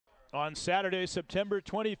on Saturday, September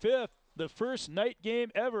 25th, the first night game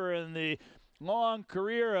ever in the long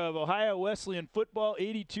career of Ohio Wesleyan football,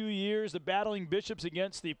 82 years. The Battling Bishops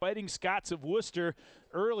against the Fighting Scots of Wooster.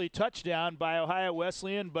 Early touchdown by Ohio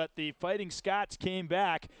Wesleyan, but the Fighting Scots came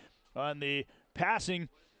back on the passing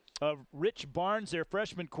of Rich Barnes, their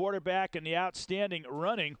freshman quarterback, and the outstanding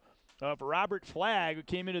running of Robert Flagg, who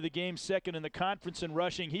came into the game second in the conference in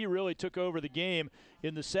rushing. He really took over the game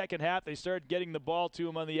in the second half. They started getting the ball to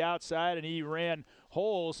him on the outside, and he ran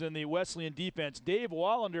holes in the Wesleyan defense. Dave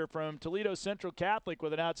Wallander from Toledo Central Catholic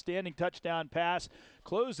with an outstanding touchdown pass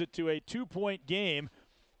closed it to a 2-point game.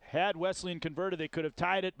 Had Wesleyan converted, they could have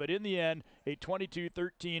tied it, but in the end, a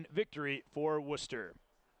 22-13 victory for Wooster.